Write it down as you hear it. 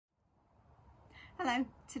Hello,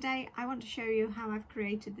 today I want to show you how I've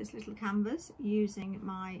created this little canvas using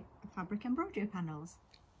my fabric embroidery panels.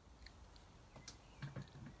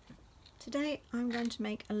 Today I'm going to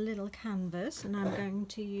make a little canvas and I'm going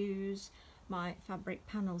to use my fabric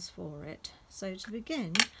panels for it. So to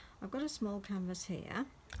begin, I've got a small canvas here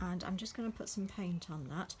and I'm just going to put some paint on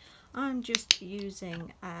that. I'm just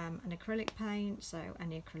using an acrylic paint, so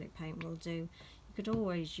any acrylic paint will do. You could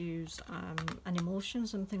always use an emulsion,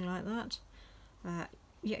 something like that.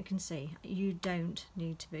 You can see you don't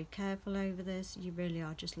need to be careful over this. You really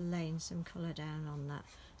are just laying some colour down on that.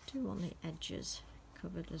 Do want the edges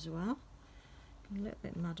covered as well. A little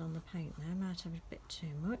bit mud on the paint there, might have a bit too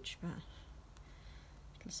much, but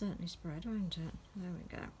it'll certainly spread, won't it? There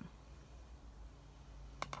we go.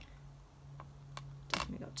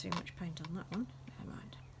 Definitely got too much paint on that one. Never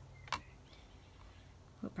mind.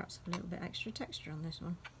 We'll perhaps have a little bit extra texture on this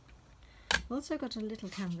one. I've also got a little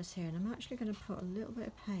canvas here and I'm actually going to put a little bit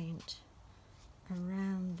of paint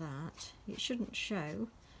around that. It shouldn't show,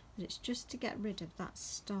 but it's just to get rid of that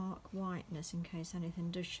stark whiteness in case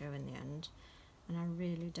anything does show in the end, and I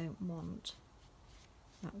really don't want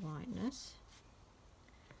that whiteness.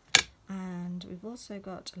 And we've also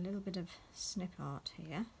got a little bit of snip art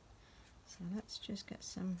here, so let's just get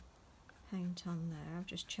some paint on there. I've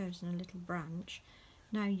just chosen a little branch.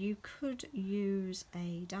 Now you could use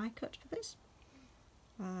a die cut for this,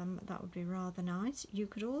 that would be rather nice. You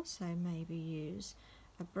could also maybe use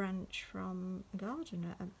a branch from a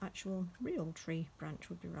garden, an actual real tree branch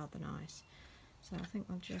would be rather nice. So I think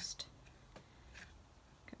I'll just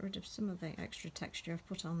get rid of some of the extra texture I've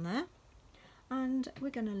put on there and we're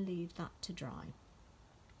going to leave that to dry.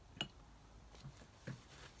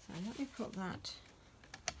 So let me put that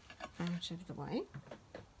out of the way.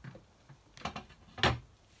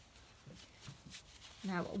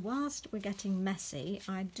 Now, whilst we're getting messy,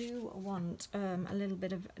 I do want a little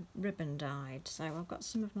bit of ribbon dyed. So I've got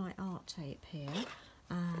some of my art tape here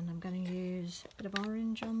and I'm going to use a bit of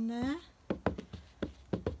orange on there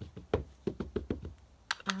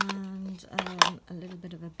and a little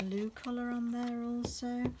bit of a blue colour on there also.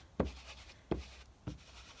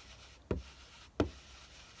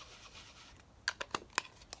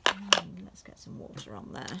 And let's get some water on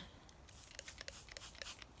there.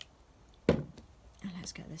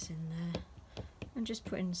 Let's get this in there and just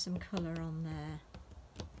put in some colour on there.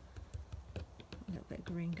 A little bit of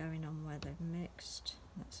green going on where they've mixed,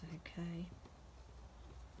 that's okay.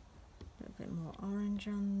 A little bit more orange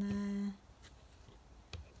on there.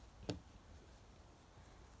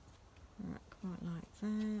 Right, quite like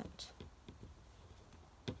that.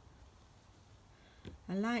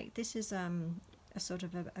 I like, this is a sort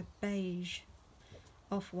of a beige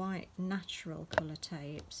off-white natural colour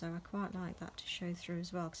tape, so I quite like that to show through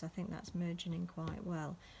as well because I think that's merging in quite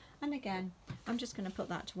well. And again, I'm just going to put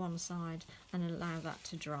that to one side and allow that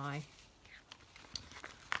to dry.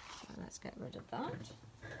 So let's get rid of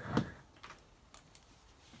that.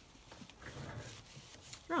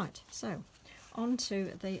 Right, so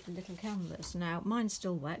onto the little canvas. Now mine's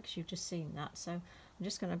still wet because you've just seen that, so I'm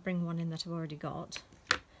just going to bring one in that I've already got.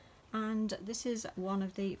 And this is one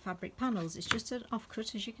of the fabric panels. It's just an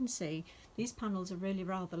offcut, as you can see. These panels are really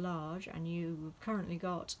rather large and you've currently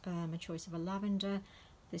got a choice of a lavender.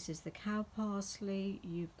 This is the cow parsley,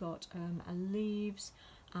 you've got a leaves,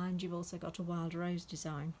 and you've also got a wild rose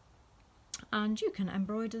design. And you can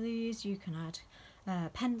embroider these, you can add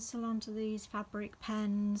pencil onto these, fabric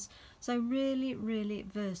pens, so really, really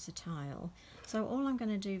versatile. So all I'm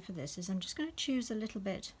going to do for this is I'm just going to choose a little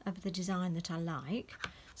bit of the design that I like.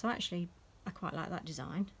 So actually I quite like that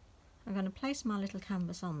design. I'm going to place my little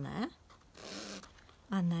canvas on there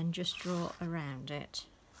and then just draw around it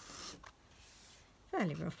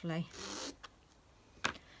fairly roughly.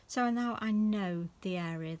 So now I know the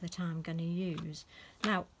area that I'm going to use.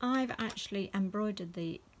 Now I've actually embroidered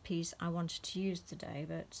the piece I wanted to use today,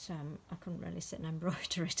 but I couldn't really sit and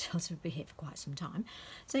embroider it else we'd be here for quite some time.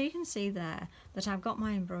 So you can see there that I've got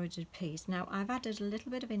my embroidered piece. Now I've added a little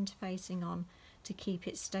bit of interfacing on to keep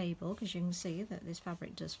it stable because you can see that this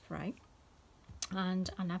fabric does fray, and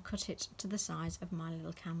I've cut it to the size of my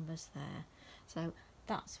little canvas there. So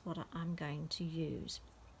that's what I'm going to use.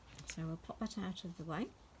 So we'll pop that out of the way.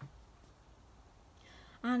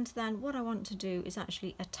 And then what I want to do is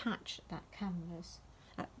actually attach that canvas,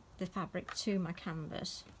 the fabric to my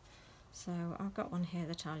canvas. So I've got one here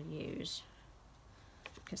that I'll use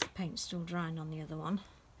because the paint's still drying on the other one.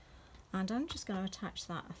 And I'm just going to attach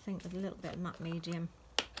that, I think, with a little bit of matte medium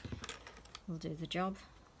will do the job.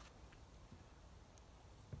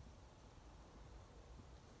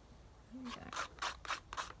 There we go.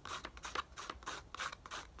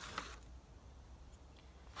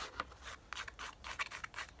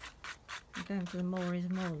 going for the more is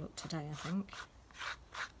more look today, I think.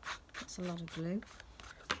 That's a lot of glue,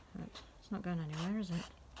 but it's not going anywhere, is it?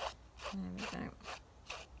 There we go.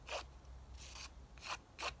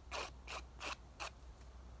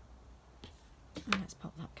 And let's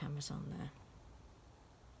pop that canvas on there.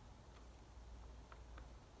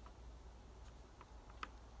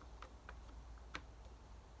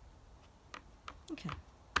 Okay,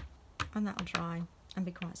 and that'll dry and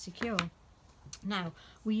be quite secure. Now,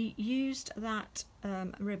 we used that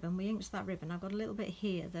ribbon, we inked that ribbon. I've got a little bit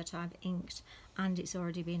here that I've inked and it's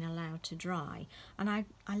already been allowed to dry. And I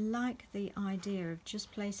like the idea of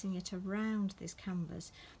just placing it around this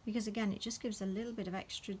canvas because, again, it just gives a little bit of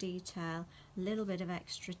extra detail, a little bit of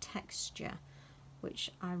extra texture, which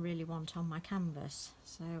I really want on my canvas.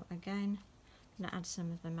 So, again, I'm going to add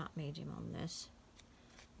some of the matte medium on this.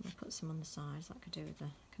 I'll put some on the sides. That could do with the,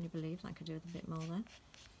 can you believe that could do with a bit more there?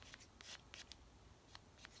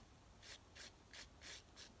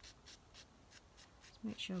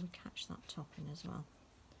 Make sure we catch that top in as well.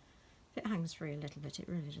 If it hangs free a little bit, it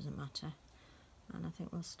really doesn't matter. And I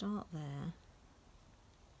think we'll start there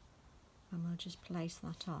and we'll just place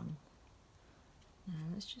that on. Now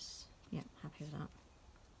let's just, yep, happy with that.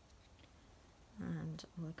 And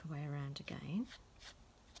work our way around again.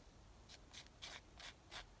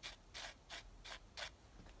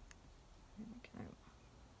 There we go.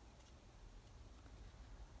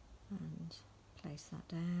 And place that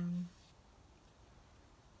down.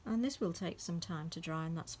 And this will take some time to dry,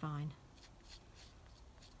 and that's fine.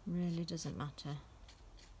 Really doesn't matter.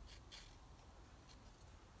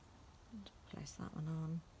 And place that one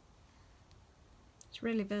on. It's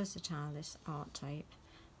really versatile, this art tape.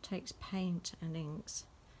 Takes paint and inks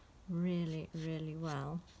really, really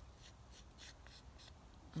well.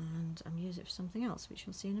 And I'm using it for something else, which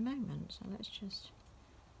you'll see in a moment. So let's just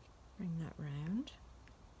bring that round.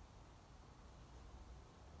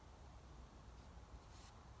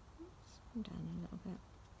 Down a little bit,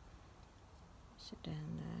 sit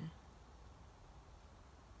down there,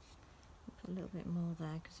 put a little bit more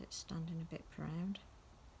there because it's standing a bit proud,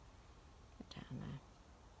 put down there,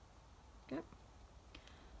 go,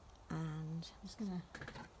 and I'm just going to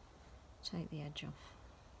take the edge off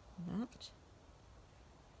that,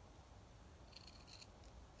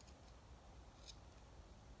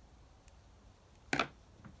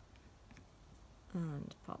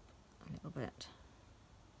 and pop a little bit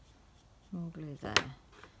more glue there.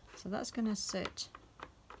 So that's going to sit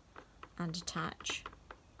and attach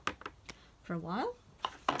for a while.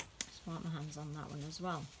 Just wipe my hands on that one as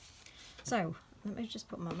well. So let me just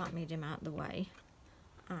put my matte medium out of the way.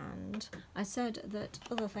 And I said that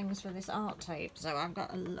other things for this art tape. So I've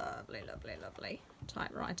got a lovely, lovely, lovely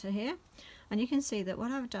typewriter here. And you can see that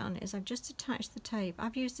what I've done is I've just attached the tape.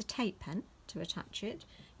 I've used a tape pen to attach it.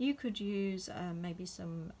 You could use maybe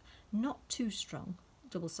some not too strong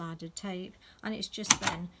double-sided tape, and it's just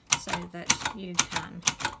then so that you can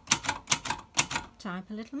type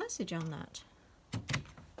a little message on that.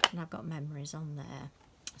 And I've got memories on there.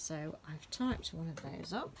 So I've typed one of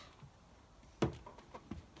those up.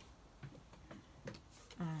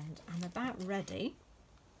 And I'm about ready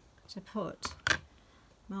to put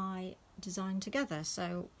my design together.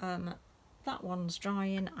 So that one's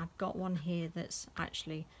drying. I've got one here that's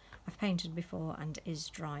actually I've painted before and is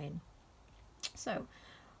drying. So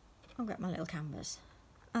I'll get my little canvas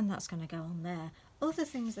and that's going to go on there. Other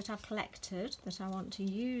things that I've collected that I want to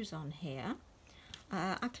use on here,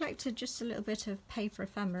 I collected just a little bit of paper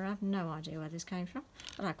ephemera. I have no idea where this came from,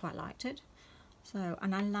 but I quite liked it. So,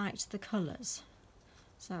 and I liked the colours.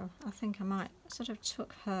 So I think I might sort of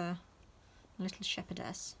took her little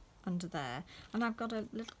shepherdess under there. And I've got a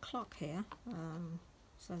little clock here,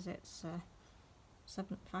 says it's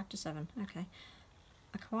 5 to 7, okay.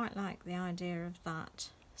 I quite like the idea of that.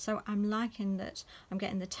 So I'm liking that I'm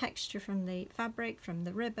getting the texture from the fabric, from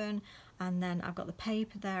the ribbon, and then I've got the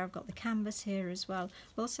paper there, I've got the canvas here as well.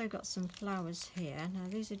 I've also got some flowers here. Now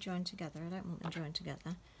these are joined together, I don't want them joined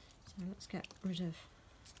together. So let's get rid of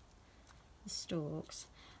the stalks.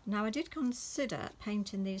 Now I did consider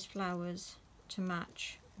painting these flowers to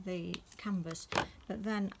match the canvas, but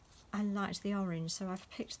then I liked the orange, so I've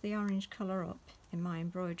picked the orange colour up in my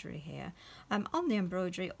embroidery here. On the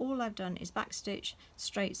embroidery, all I've done is backstitch,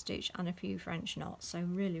 straight stitch and a few French knots, so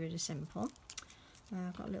really, really simple.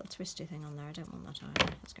 I've got a little twisty thing on there, I don't want that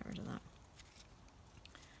either, let's get rid of that.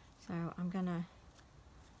 So I'm going to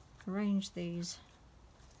arrange these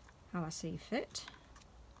how I see fit.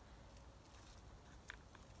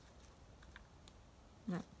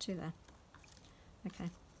 No, 2 there. Okay,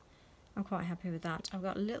 I'm quite happy with that. I've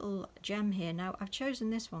got a little gem here. Now I've chosen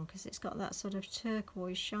this one because it's got that sort of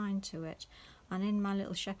turquoise shine to it, and in my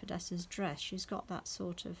little shepherdess's dress she's got that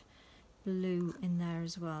sort of blue in there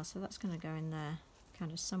as well, so that's going to go in there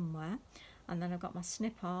kind of somewhere. And then I've got my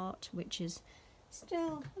snip art, which is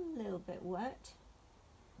still a little bit wet,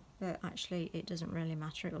 but actually it doesn't really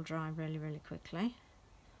matter, it'll dry really quickly,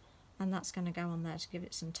 and that's going to go on there to give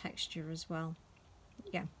it some texture as well.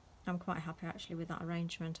 Yeah, I'm quite happy actually with that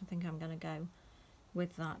arrangement. I think I'm going to go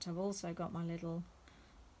with that. I've also got my little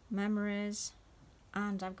memories,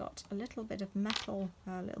 and I've got a little bit of metal,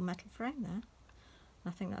 little metal frame there. I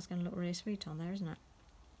think that's going to look really sweet on there, isn't it?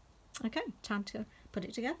 Okay, time to put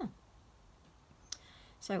it together.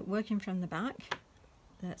 So working from the back,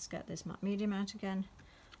 let's get this matte medium out again,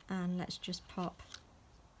 and let's just pop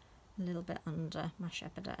a little bit under my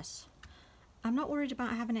shepherdess. I'm not worried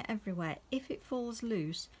about having it everywhere. If it falls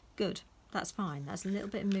loose, good, that's fine. That's a little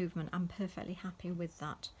bit of movement. I'm perfectly happy with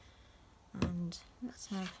that. And let's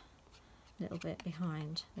have a little bit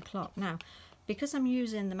behind the clock. Now, because I'm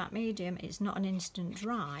using the matte medium, it's not an instant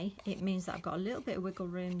dry. It means that I've got a little bit of wiggle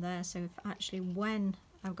room there. So if actually when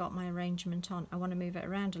I've got my arrangement on, I want to move it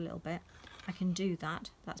around a little bit, I can do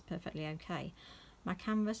that. That's perfectly okay. My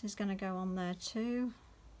canvas is going to go on there too.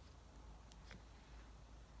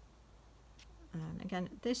 And again,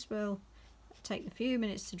 this will take a few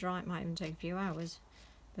minutes to dry. It might even take a few hours,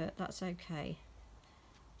 but that's okay,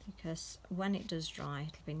 because when it does dry,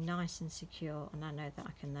 it'll be nice and secure, and I know that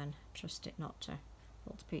I can then trust it not to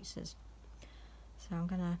fall to pieces. So I'm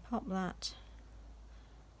going to pop that.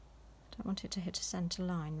 Don't want it to hit a centre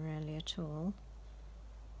line really at all.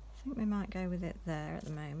 I think we might go with it there at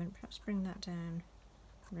the moment. Perhaps bring that down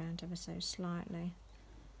around ever so slightly.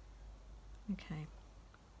 Okay.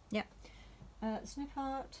 Yep. Snip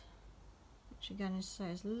art, which again is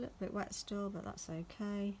a little bit wet still, but that's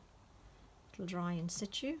okay. It'll dry in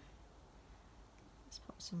situ. Let's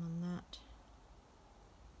pop some on that.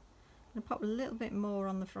 I'm going to pop a little bit more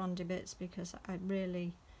on the frondy bits because I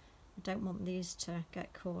don't want these to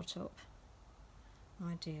get caught up,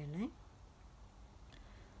 ideally.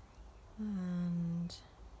 And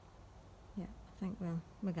yeah, I think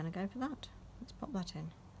we're going to go for that. Let's pop that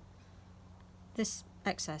in. This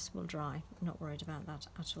excess will dry, not worried about that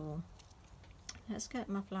at all. Let's get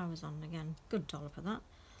my flowers on again. Good dollop of that.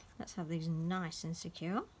 Let's have these nice and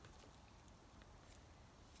secure.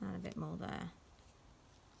 And a bit more there.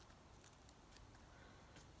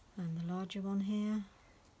 And the larger one here.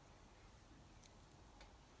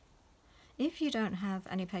 If you don't have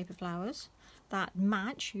any paper flowers that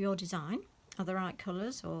match your design, are the right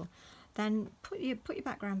colours, or then put your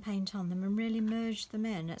background paint on them and really merge them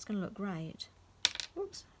in. It's going to look great.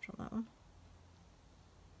 Oops, drop that one.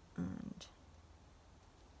 And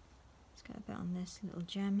let's get a bit on this little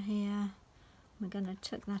gem here. We're going to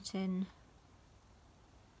tuck that in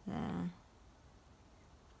there.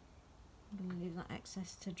 I'm going to leave that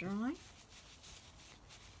excess to dry.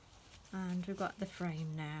 And we've got the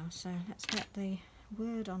frame now, so let's get the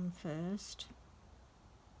word on first.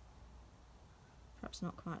 Perhaps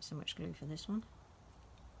not quite so much glue for this one.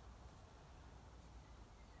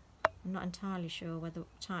 I'm not entirely sure whether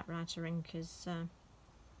typewriter ink is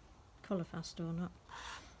colour fast or not.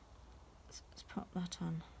 So let's pop that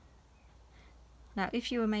on. Now,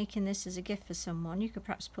 if you were making this as a gift for someone, you could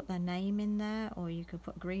perhaps put their name in there, or you could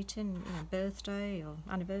put greeting, you know, birthday or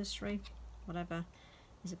anniversary, whatever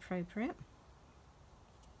is appropriate.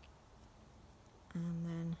 And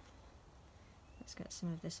then let's get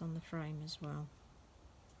some of this on the frame as well.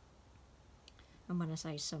 And when I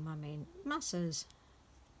say some, I mean masses.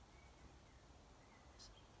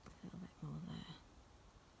 A little bit more there.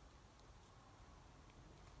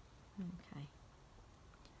 Okay.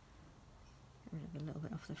 Get rid of a little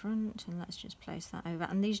bit off the front, and let's just place that over.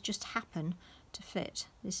 And these just happen to fit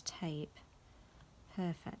this tape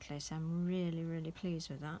perfectly, so I'm really pleased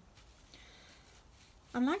with that.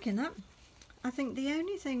 I'm liking that. I think the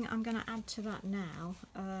only thing I'm going to add to that now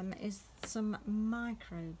is some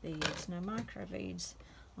micro beads. Now, micro beads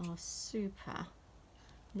are super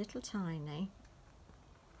little tiny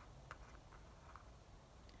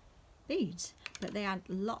beads, but they add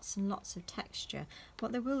lots and lots of texture.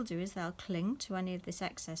 What they will do is they'll cling to any of this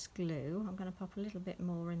excess glue. I'm going to pop a little bit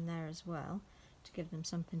more in there as well to give them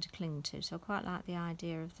something to cling to. So I quite like the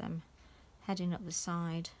idea of them heading up the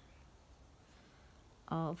side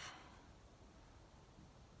of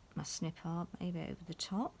my snip art, maybe over the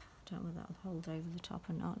top. I don't know whether that'll hold over the top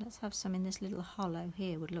or not. Let's have some in this little hollow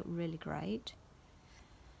here, would look really great.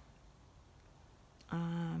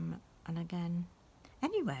 And again,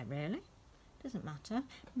 anywhere really. doesn't matter.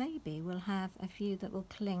 Maybe we'll have a few that will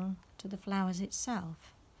cling to the flowers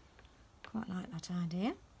itself. Quite like that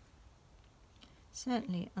idea.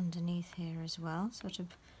 Certainly underneath here as well, sort of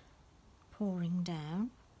pouring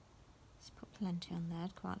down. Let's put plenty on there,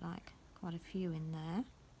 quite like quite a few in there.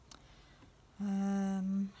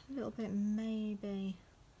 A little bit maybe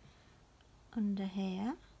under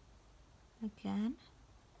here again.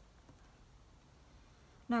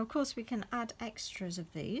 Now of course we can add extras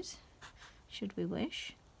of these should we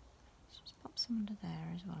wish. Let's just pop some under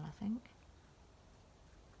there as well, I think,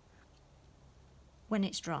 when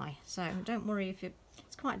it's dry, so don't worry if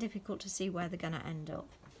it's quite difficult to see where they're going to end up.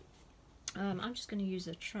 I'm just going to use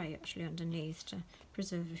a tray actually underneath to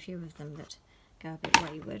preserve a few of them that go a bit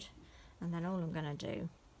wayward, and then all I'm going to do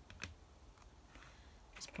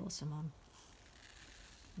is pour some on,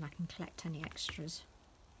 and I can collect any extras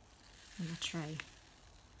in the tray.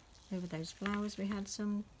 Over those flowers we had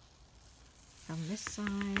some on this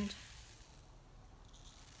side.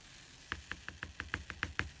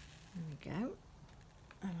 There we go.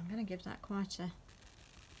 And I'm going to give that quite a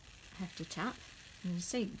hefty tap. And you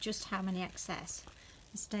see just how many excess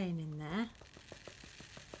is staying in there.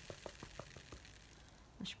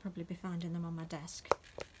 I should probably be finding them on my desk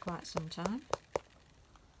quite some time.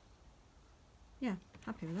 Yeah,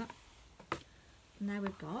 happy with that. Now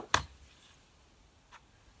we've got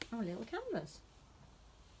our little canvas.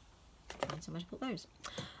 Find somewhere to put those.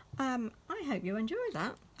 I hope you enjoy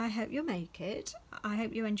that. I hope you make it. I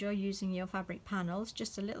hope you enjoy using your fabric panels.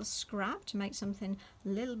 Just a little scrap to make something a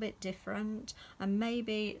little bit different, and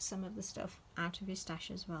maybe some of the stuff out of your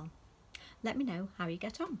stash as well. Let me know how you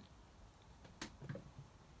get on.